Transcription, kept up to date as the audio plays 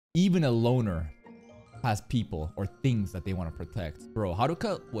Even a loner has people or things that they want to protect. Bro,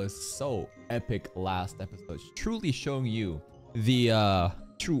 Haruka was so epic last episode. Truly showing you the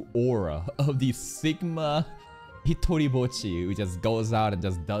true aura of the Sigma Hitoribochi, who just goes out and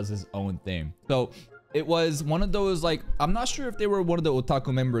just does his own thing. So it was one of those, like, I'm not sure if they were one of the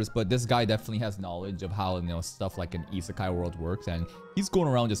otaku members, but this guy definitely has knowledge of how, you know, stuff like an isekai world works, and he's going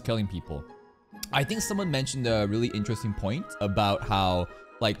around just killing people. I think someone mentioned a really interesting point about how,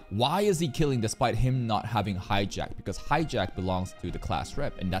 like, why is he killing despite him not having hijack? Because hijack belongs to the class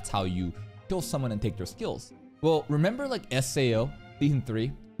rep, and that's how you kill someone and take their skills. Well, remember like SAO, Season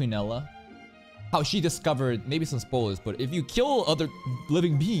 3, Quinella? How she discovered, maybe some spoilers, but if you kill other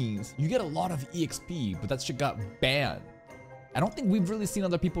living beings, you get a lot of EXP, but that shit got banned. I don't think we've really seen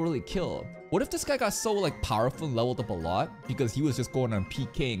other people really kill. What if this guy got so like powerful and leveled up a lot because he was just going on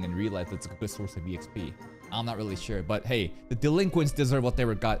PKing and realized it's a good source of EXP? I'm not really sure, but hey, the delinquents deserve what they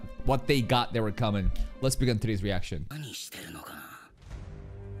got, they were coming. Let's begin today's reaction.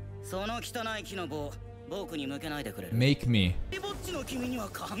 Make me.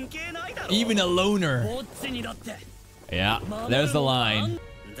 Even a loner. Yeah, there's the line.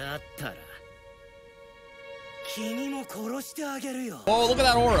 Oh, look at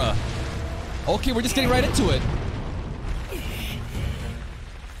that aura. Okay, we're just getting right into it.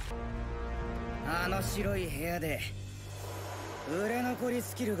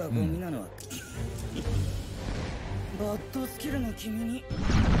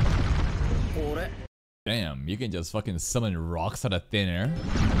 Damn, you can just fucking summon rocks out of thin air.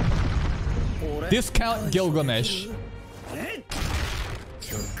 Discount Gilgamesh.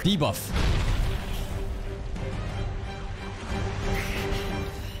 Debuff.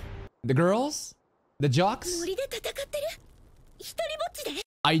 The girls? The jocks?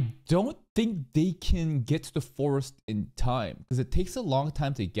 I don't think they can get to the forest in time because it takes a long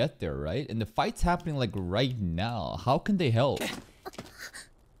time to get there, right? And the fight's happening like right now. How can they help?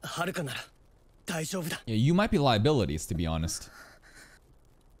 Yeah, you might be liabilities, to be honest.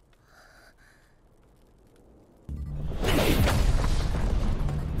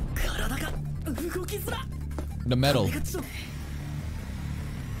 The metal.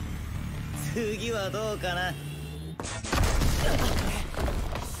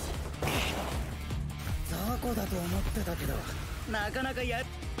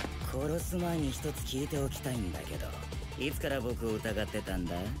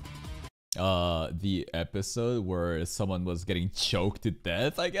 The episode where someone was getting choked to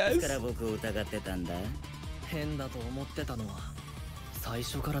death, I guess. They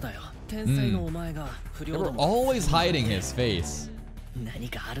were always hiding his face.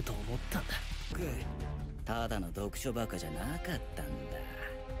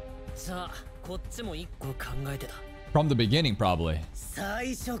 From the beginning, probably.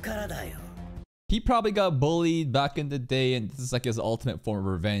 He probably got bullied back in the day, and this is like his ultimate form of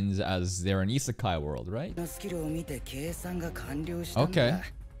revenge as they're an isekai world, right? Okay.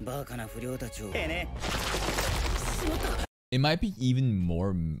 It might be even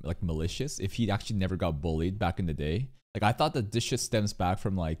more like malicious if he actually never got bullied back in the day. Like, I thought that this shit stems back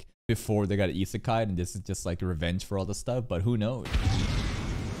from like before they got isekai, and this is just like revenge for all the stuff, but who knows?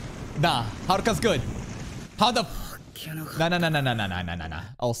 Nah, Haruka's good. How the Nah.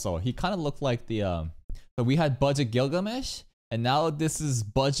 Also, he kind of looked like the so we had budget Gilgamesh, and now this is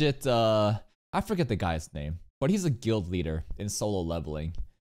budget I forget the guy's name, but he's a guild leader in solo leveling.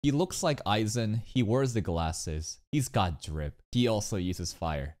 He looks like Aizen. He wears the glasses. He's got drip. He also uses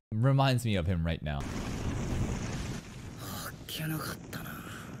fire. Reminds me of him right now.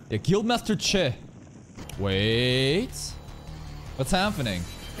 Yeah, Guildmaster Che. Wait. What's happening?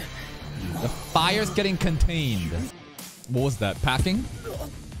 The fire's getting contained. What was that? Packing?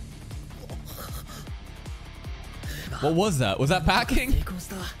 What was that? Was that packing?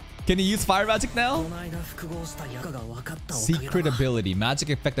 Can he use fire magic now? Secret ability. Magic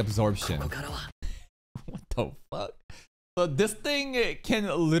effect absorption. What the fuck? So this thing can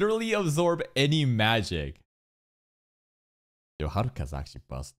literally absorb any magic. Yo, Haruka's actually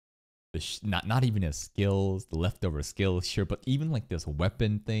busted. Not even his skills, the leftover skills, sure, but even like this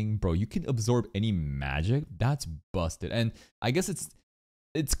weapon thing, bro, you can absorb any magic. That's busted. And I guess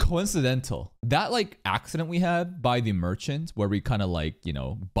it's coincidental. That like accident we had by the merchant where we kind of like, you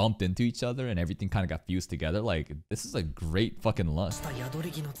know, bumped into each other and everything kind of got fused together. Like, this is a great fucking luck.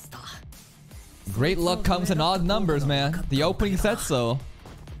 Great luck comes in odd numbers, man. The opening said so.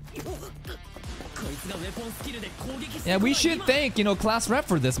 Yeah, we should thank, you know, class rep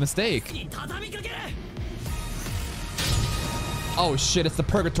for this mistake. Oh shit, it's the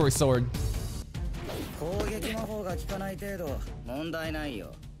purgatory sword.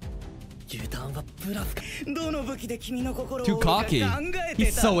 Too cocky.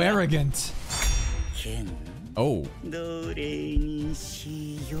 He's so arrogant. Oh.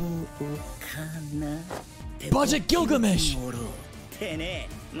 Budget Gilgamesh.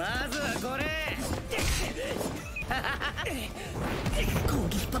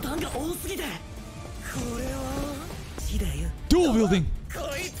 Dual wielding.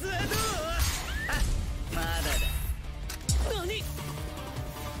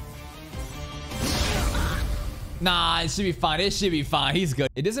 Nah, it should be fine. It should be fine. He's good.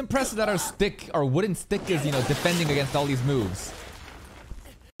 It is impressive that our wooden stick is, you know, defending against all these moves.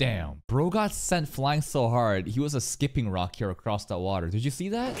 Damn, bro got sent flying so hard. He was a skipping rock here across the water. Did you see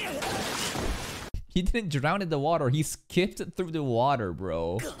that? He didn't drown in the water. He skipped through the water,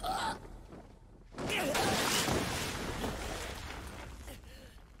 bro.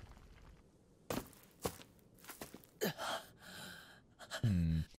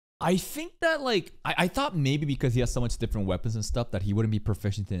 I think that, like, I thought maybe because he has so much different weapons and stuff that he wouldn't be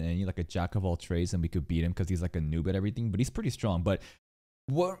proficient in any, like a jack of all trades, and we could beat him because he's like a noob at everything, but he's pretty strong. But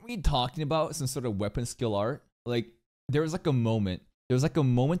weren't we talking about some sort of weapon skill art? Like, there was like a moment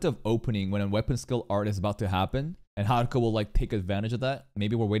of opening when a weapon skill art is about to happen, and Haruka will like take advantage of that.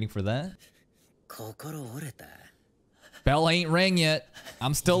 Maybe we're waiting for that. Bell ain't rang yet.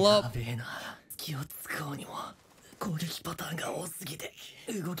 I'm still up.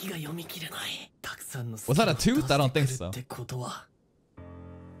 Was that a tooth? I don't think so.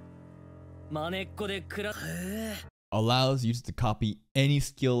 Allows users to copy any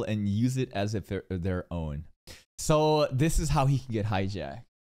skill and use it as if they're their own. So this is how he can get hijacked.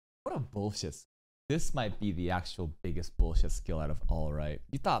 What a bullshit. This might be the actual biggest bullshit skill out of all, right?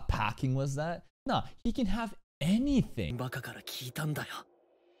 You thought packing was that? Nah, he can have anything.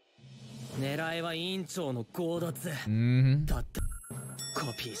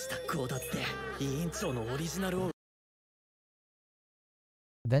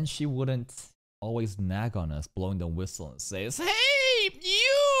 Then she wouldn't always nag on us, blowing the whistle and says, "Hey,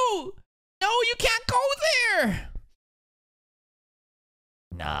 you! No, you can't go there!"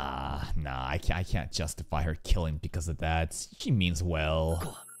 Nah, I can't justify her killing because of that. She means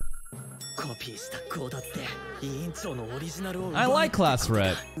well. I like class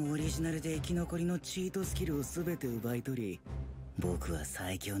rep.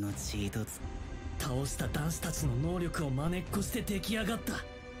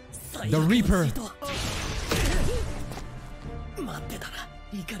 The Reaper.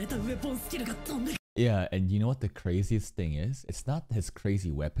 Yeah, and you know what the craziest thing is? It's not his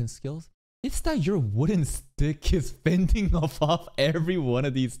crazy weapon skills. It's that your wooden stick is fending off every one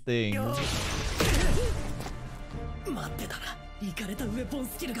of these things.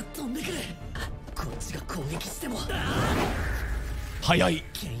 Hayai.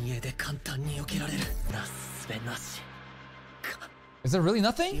 Is there really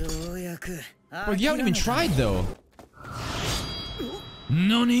nothing? Bro, you haven't even tried though.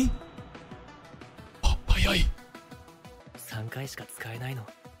 Nani? Oh, hayai.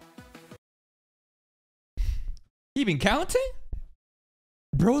 He been counting?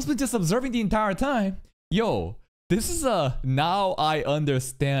 Bro's been just observing the entire time. Yo, this is a now I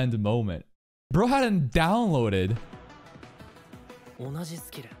understand moment. Bro hadn't downloaded.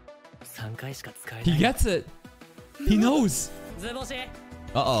 He gets it. He knows.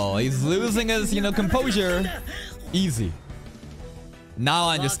 Uh-oh, he's losing his, you know, composure. Easy. Now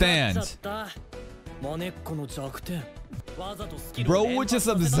I understand. Bro was just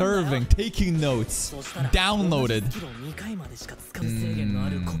observing, taking notes, downloaded.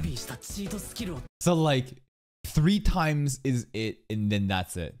 So like 3 times is it, and then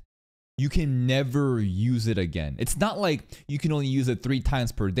that's it. You can never use it again. It's not like you can only use it 3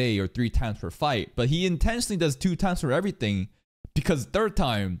 times per day or 3 times per fight, but he intentionally does 2 times for everything because 3rd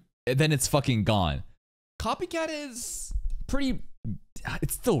time, then it's fucking gone. Copycat is pretty...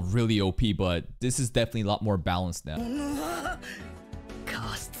 It's still really OP, but this is definitely a lot more balanced now.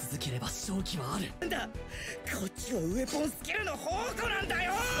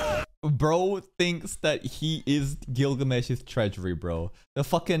 Bro thinks that he is Gilgamesh's treasury, bro. The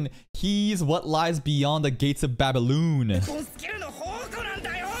fucking... He's what lies beyond the gates of Babylon.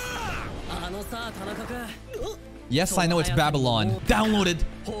 Yes, I know it's Babylon. Downloaded.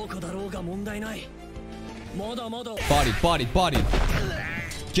 Body.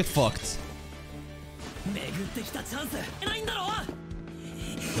 Get fucked.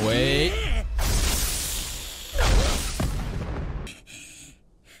 Wait.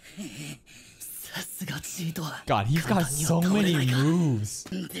 God, he's got so many moves.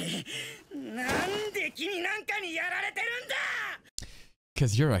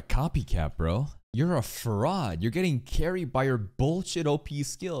 Because you're a copycat, bro. You're a fraud. You're getting carried by your bullshit OP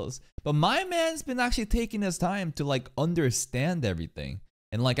skills. But my man's been actually taking his time to like understand everything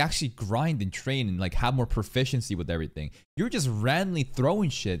and like actually grind and train and like have more proficiency with everything. You're just randomly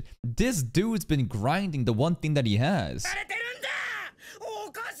throwing shit. This dude's been grinding the one thing that he has.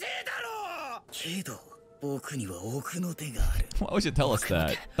 Why would you tell us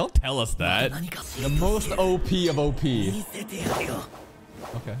that? Don't tell us that. The most OP of OP.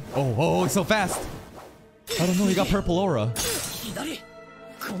 Okay. Oh, it's so fast. I don't know, he got purple aura.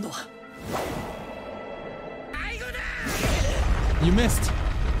 You missed.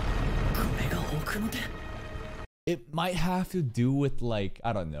 It might have to do with like,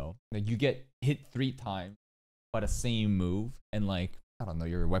 I don't know. Like you get hit 3 times by the same move and like, I don't know,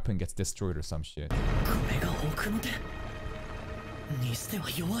 your weapon gets destroyed or some shit.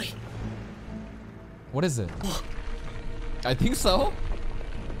 What is it? I think so.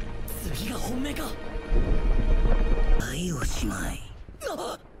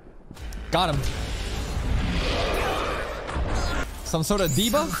 Got him. Some sort of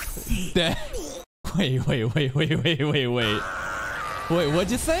debuff? Wait. Wait,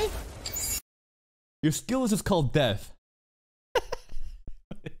 what'd you say? Your skill is just called death.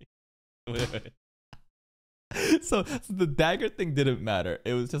 wait. So the dagger thing didn't matter.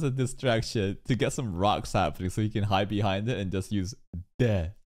 It was just a distraction to get some rocks happening so you can hide behind it and just use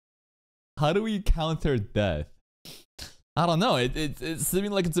death. How do we counter death? I don't know. It's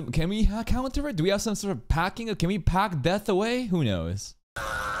seeming like it's a, can we counter it? Do we have some sort of packing? Can we pack death away? Who knows?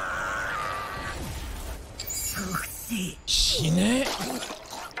 Shine?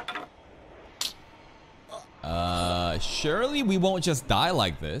 Surely we won't just die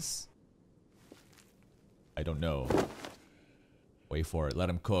like this. I don't know. Wait for it. Let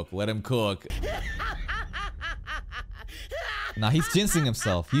him cook. Let him cook. Nah, he's jinxing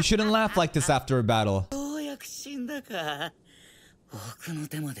himself. You shouldn't laugh like this after a battle.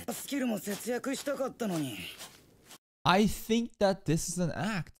 I think that this is an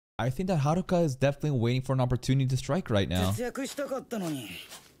act. I think that Haruka is definitely waiting for an opportunity to strike right now.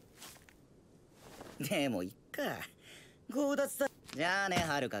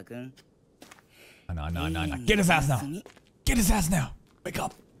 No. Get his ass now. Get his ass now. Wake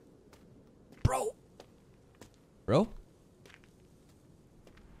up. Bro.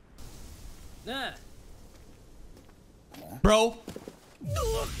 Bro.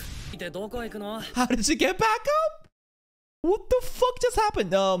 How did you get back up? What the fuck just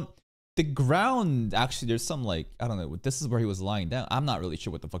happened? The ground, actually, there's some like, I don't know. This is where he was lying down. I'm not really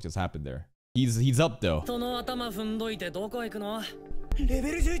sure what the fuck just happened there. He's up though.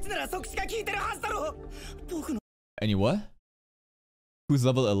 Any what? Who's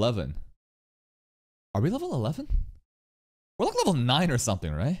level 11? Are we level 11? We're like level 9 or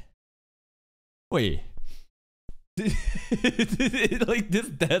something, right? Wait. Like this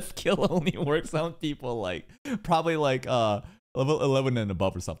death skill only works on people like probably like level 11 and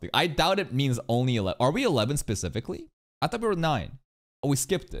above or something. I doubt it means only 11. Are we 11 specifically? I thought we were 9. Oh, we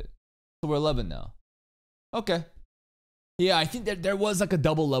skipped it. So we're 11 now. Okay. Yeah, I think that there was like a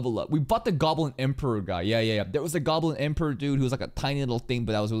double level up. We fought the Goblin Emperor guy. Yeah. There was a Goblin Emperor dude who was like a tiny little thing,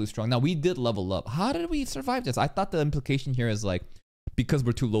 but that was really strong. Now, we did level up. How did we survive this? I thought the implication here is like, because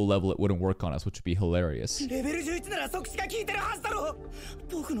we're too low level, it wouldn't work on us, which would be hilarious.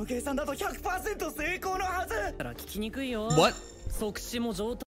 What?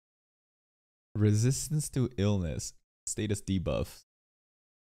 Resistance to illness. Status debuff.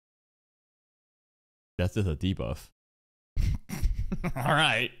 That's just a debuff.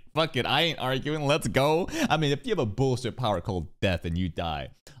 Alright. Fuck it. I ain't arguing. Let's go. I mean, if you have a bullshit power called death and you die,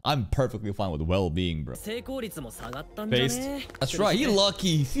 I'm perfectly fine with well-being, bro. Based. That's right. He's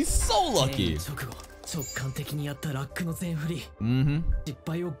lucky. He's so lucky. How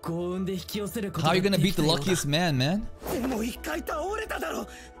are you gonna beat the luckiest man?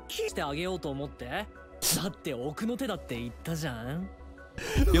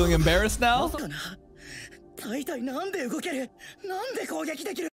 Feeling embarrassed now?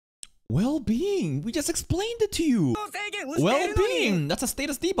 Well-being. We just explained it to you. Well-being. That's a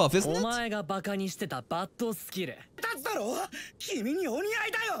status debuff, isn't it?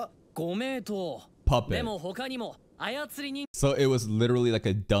 Puppet. So it was literally like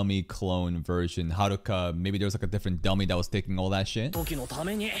a dummy clone version. Haruka, maybe there was like a different dummy that was taking all that shit. Wait,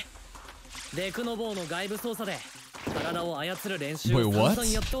 what?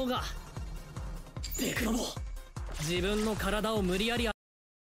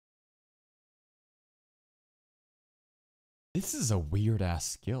 This is a weird ass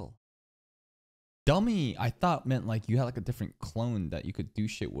skill. dummy, I thought meant like you had like a different clone that you could do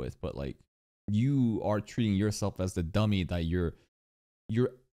shit with, but like you are treating yourself as the dummy that you're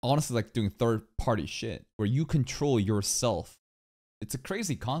honestly like doing third party shit where you control yourself. It's a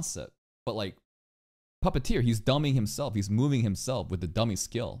crazy concept, but like Puppeteer, he's dumbing himself, he's moving himself with the dummy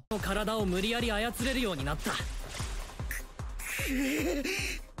skill.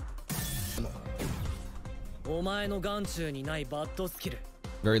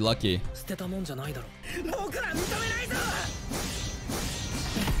 Very lucky.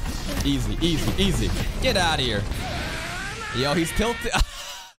 Easy, easy, easy. Get out of here. Yo, he's tilted.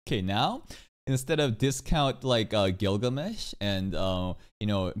 Okay, now instead of discount like Gilgamesh and you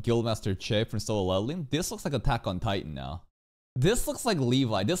know, Guildmaster Che from Solo Leveling, this looks like Attack on Titan now. This looks like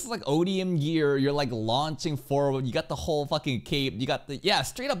Levi. This is like ODM gear. You're like launching forward. You got the whole fucking cape. You got the, yeah,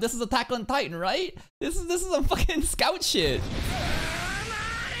 straight up. This is Attack on Titan, right? This is some fucking scout shit.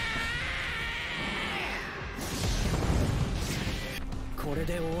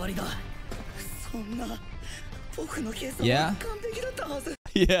 Yeah.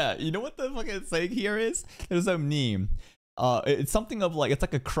 Yeah. You know what the fucking saying here is? There's a meme. It's something of like, it's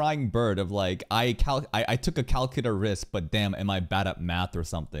like a crying bird of like, I took a calculator risk, but damn, am I bad at math or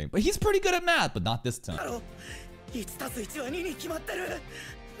something? But he's pretty good at math, but not this time.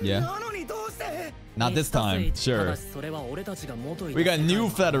 Yeah. Not this time, sure. We got new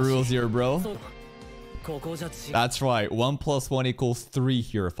feta rules here, bro. That's right, 1 + 1 = 3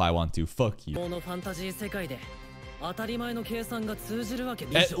 here if I want to. Fuck you.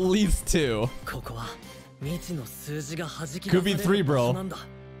 At least 2. Could be 3, bro.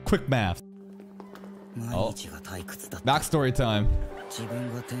 Quick math. Oh. Backstory time.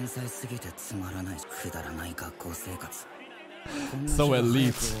 So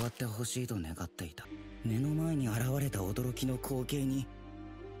elite.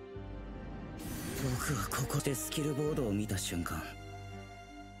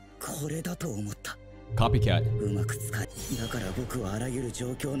 Copycat.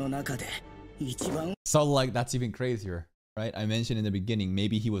 So like that's even crazier, right? I mentioned in the beginning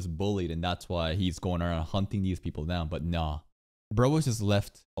maybe he was bullied and that's why he's going around hunting these people down, but nah. Bro was just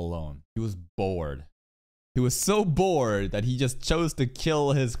left alone. He was bored. He was so bored that he just chose to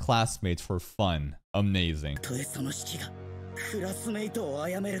kill his classmates for fun. Amazing.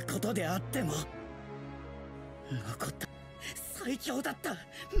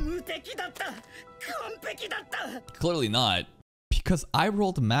 Clearly not. Because I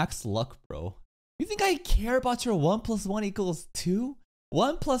rolled max luck, bro. You think I care about your 1 + 1 = 2?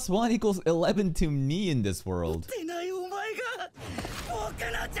 1 + 1 = 11 to me in this world.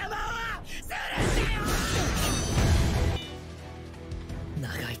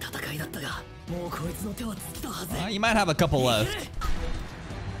 You might have a couple left.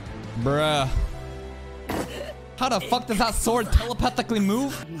 Bruh. How the fuck does that sword telepathically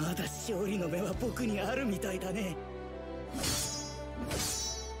move?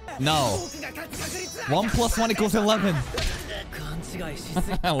 No. 1 + 1 = 11.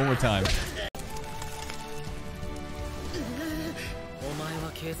 One more time.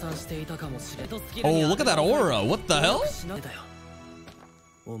 Oh, look at that aura. What the hell?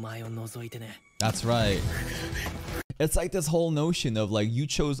 That's right. It's like this whole notion of like you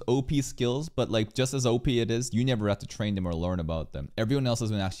chose OP skills, but like just as OP it is, you never have to train them or learn about them. Everyone else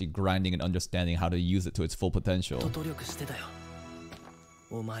has been actually grinding and understanding how to use it to its full potential.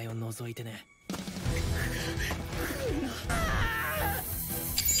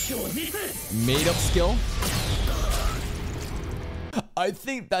 Made up skill? I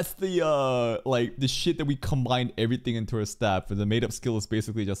think that's the like the shit that we combined everything into our staff. And the made up skill is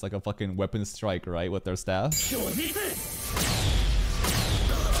basically just like a fucking weapon strike, right? With their staff.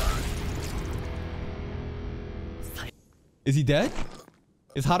 Is he dead?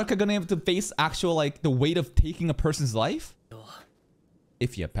 Is Haruka gonna have to face actual like the weight of taking a person's life?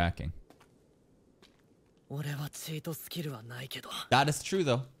 If you're packing. That is true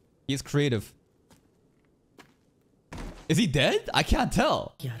though. He's creative. Is he dead? I can't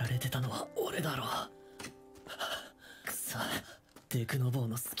tell. Do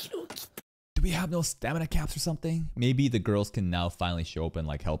we have no stamina caps or something? Maybe the girls can now finally show up and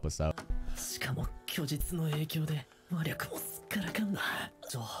like help us out.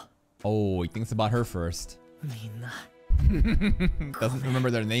 Oh, he thinks about her first. Doesn't remember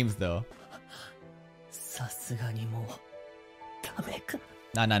their names though.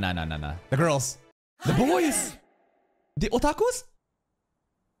 Nah. The girls. The boys. The otakus?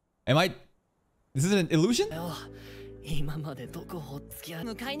 Am I... This is an illusion? Yo,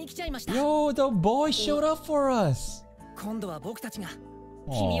 the boy showed up for us.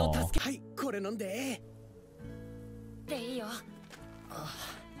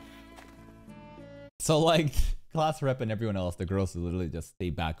 So like class rep and everyone else, the girls literally just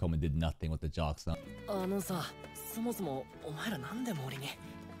stayed back home and did nothing with the jocks. Huh?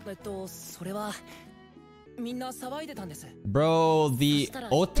 Bro, the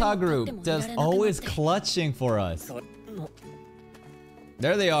Ota group just always clutching for us.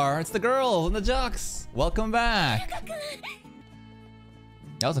 There they are. It's the girls and the jocks. Welcome back.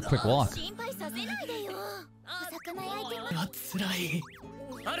 That was a quick walk.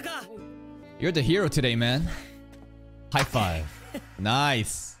 You're the hero today, man. High five.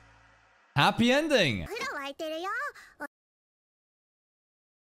 Nice. Happy ending.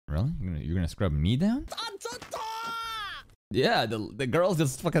 Really? You're gonna scrub me down? Yeah, the girls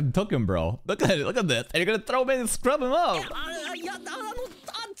just fucking took him, bro. Look at it. Look at this. And you're gonna throw him in and scrub him up.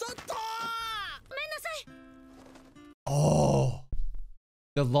 Oh.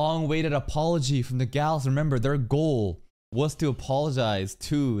 The long-awaited apology from the gals. Remember, their goal was to apologize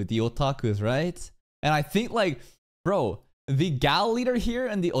to the otakus, right? And I think, like, bro, the gal leader here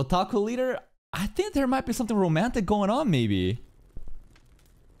and the otaku leader, I think there might be something romantic going on, maybe.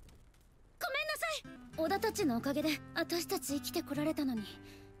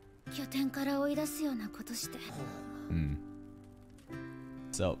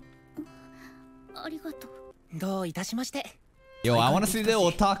 So. Yo, I want to see the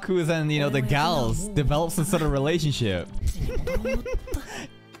otakus and, you know, the gals develop some sort of relationship.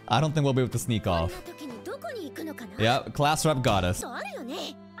 I don't think we'll be able to sneak off. Yeah, class rep got us.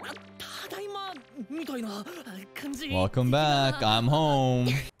 Welcome back. I'm home.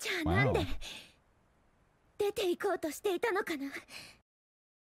 Wow.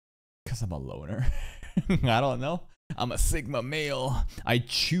 Because I'm a loner. I don't know. I'm a Sigma male. I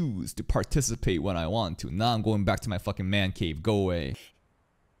choose to participate when I want to. Now I'm going back to my fucking man cave. Go away.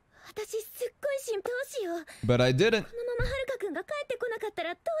 But I didn't.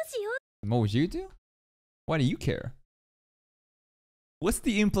 What would you do? Why do you care? What's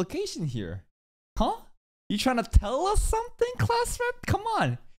the implication here? Huh? You trying to tell us something, class rep? Come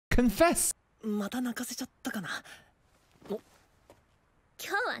on. Confess.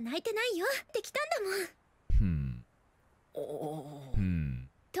 Hmm.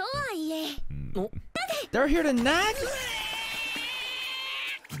 They're here to nag?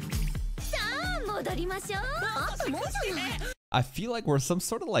 I feel like we're some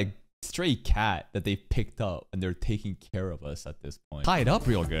sort of like stray cat that they picked up and they're taking care of us at this point. Tied up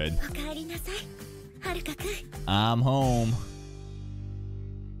real good. I'm home.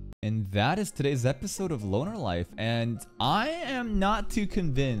 And that is today's episode of Loner Life. And I am not too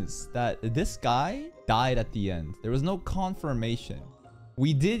convinced that this guy died at the end. There was no confirmation.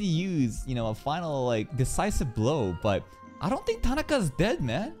 We did use, you know, a final, like, decisive blow, but I don't think Tanaka's dead,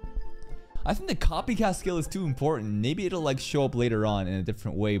 man. I think the copycat skill is too important. Maybe it'll, like, show up later on in a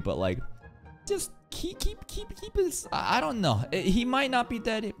different way, but, like, just keep his... I don't know. He might not be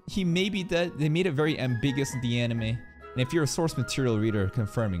dead. He may be dead. They made it very ambiguous in the anime. And if you're a source material reader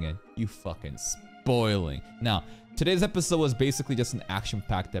confirming it, you fucking spoiling. Now, today's episode was basically just an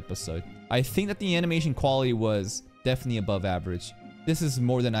action-packed episode. I think that the animation quality was definitely above average. This is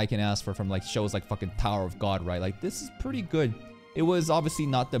more than I can ask for from like shows like fucking Tower of God, right? Like this is pretty good. It was obviously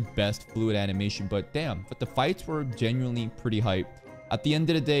not the best fluid animation, but damn, but the fights were genuinely pretty hype. At the end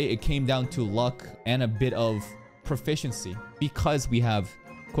of the day, it came down to luck and a bit of proficiency because we have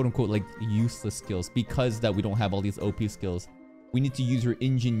quote-unquote like useless skills, because that we don't have all these OP skills. We need to use your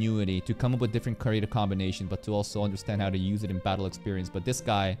ingenuity to come up with different creative combinations, but to also understand how to use it in battle experience. But this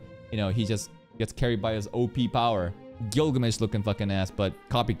guy, you know, he just gets carried by his OP power. Gilgamesh looking fucking ass, but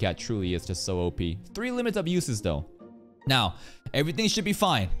Copycat truly is just so OP. 3 limits of uses though. Now, everything should be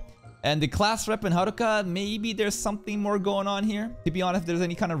fine. And the class rep in Haruka, maybe there's something more going on here. To be honest, if there's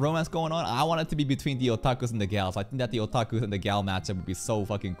any kind of romance going on, I want it to be between the otakus and the gals. I think that the otakus and the gal matchup would be so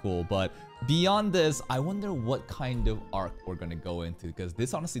fucking cool. But beyond this, I wonder what kind of arc we're gonna go into, because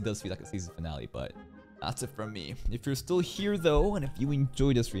this honestly does feel like a season finale, but that's it from me. If you're still here though, and if you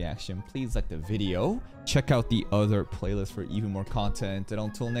enjoyed this reaction, please like the video. Check out the other playlist for even more content. And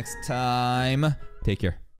until next time, take care.